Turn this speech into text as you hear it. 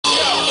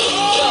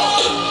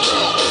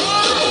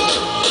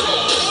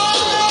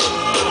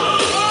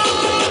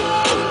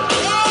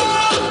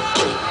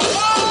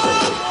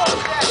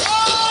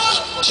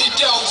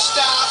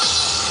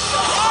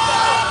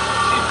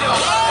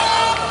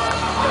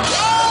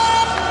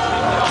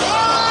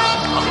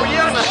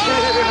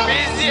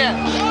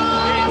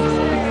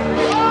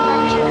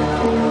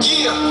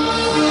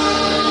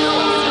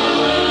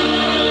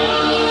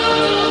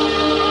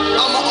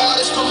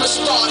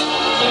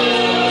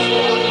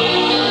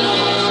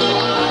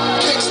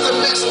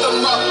messed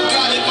them up,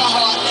 got in my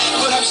heart,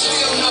 but I'm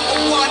still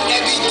 #1,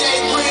 everyday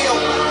real.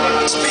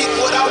 Speak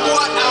what I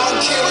want, I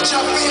don't care what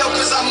y'all feel,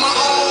 cause I'm my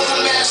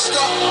own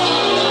master.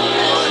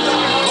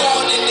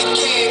 Born in the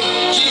game,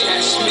 yeah,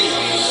 that's me.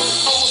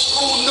 Old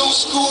school, new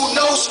school,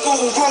 no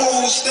school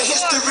rules. The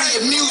history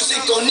of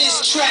music on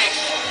this track.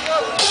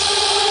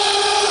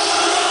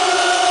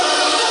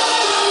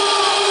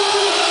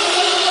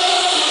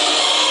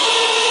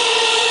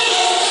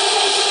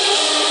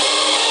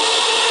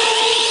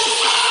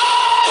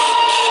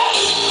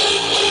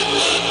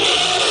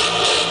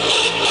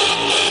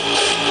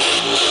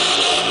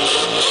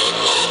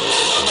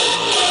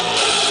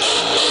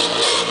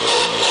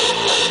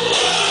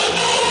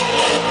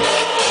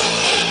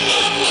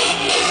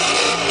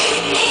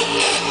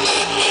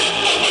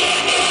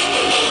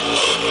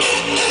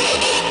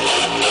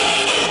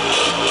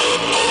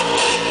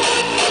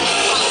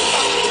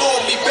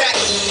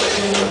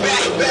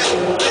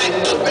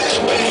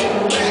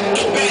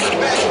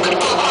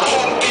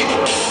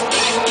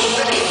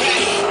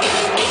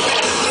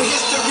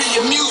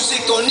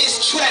 On this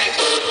track.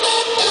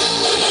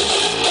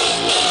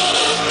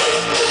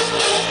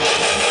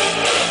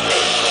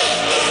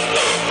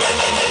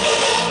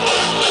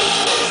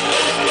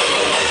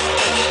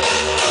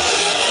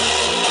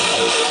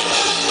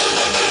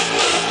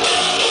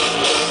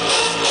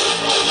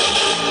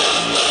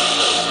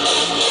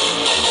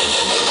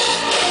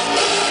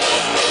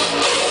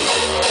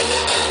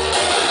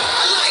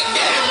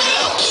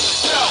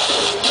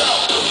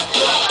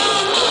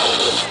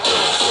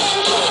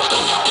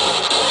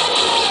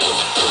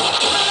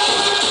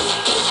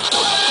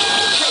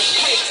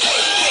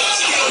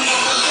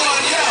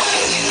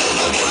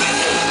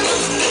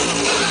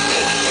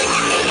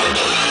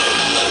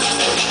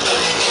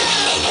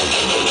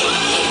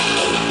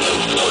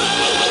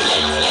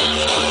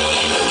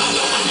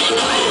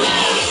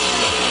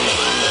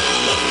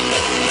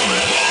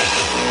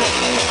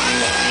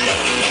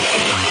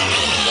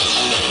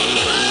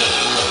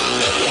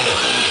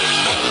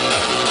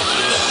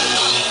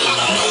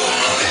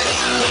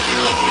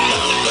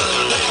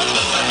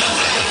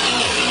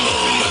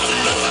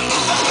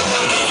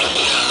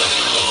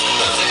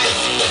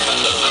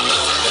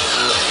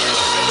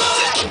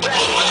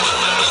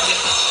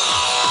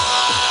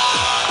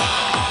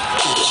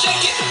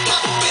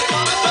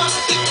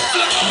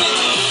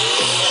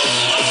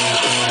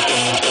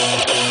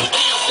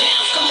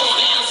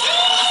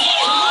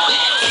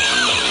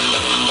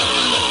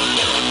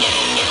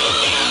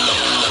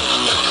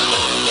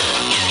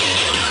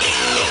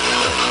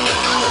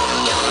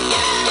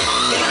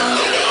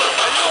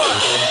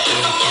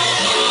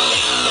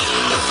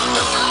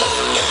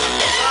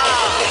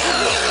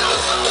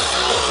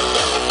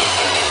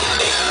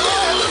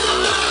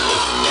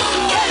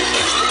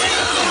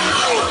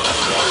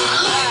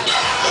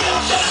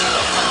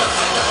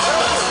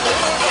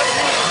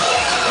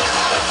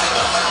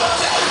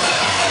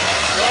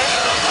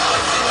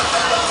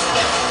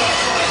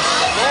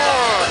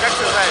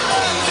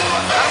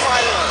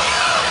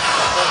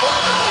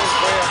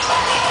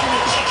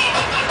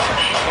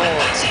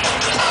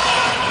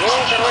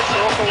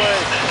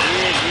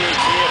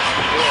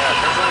 Около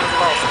как же он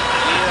назывался?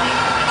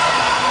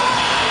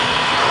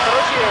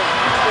 Короче,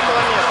 100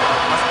 километров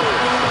от Москвы.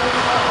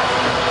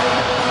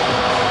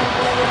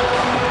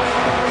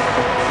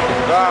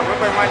 Да, мы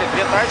поймали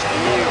 2 тачки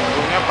и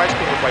 2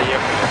 пачками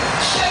поехали.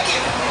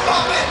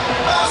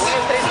 Мы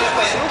встретились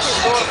с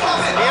Андрюхой,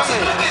 с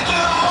Леной,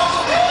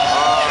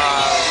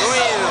 ну и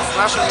с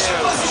нашими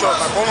еще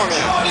знакомыми.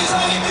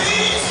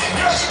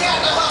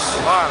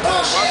 Ну, Макс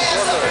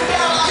тоже.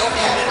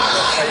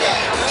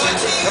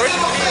 Короче,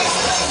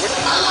 тут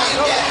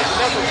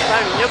с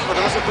нами нет,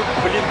 потому что тут,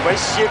 блин,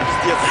 вообще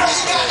пиздец.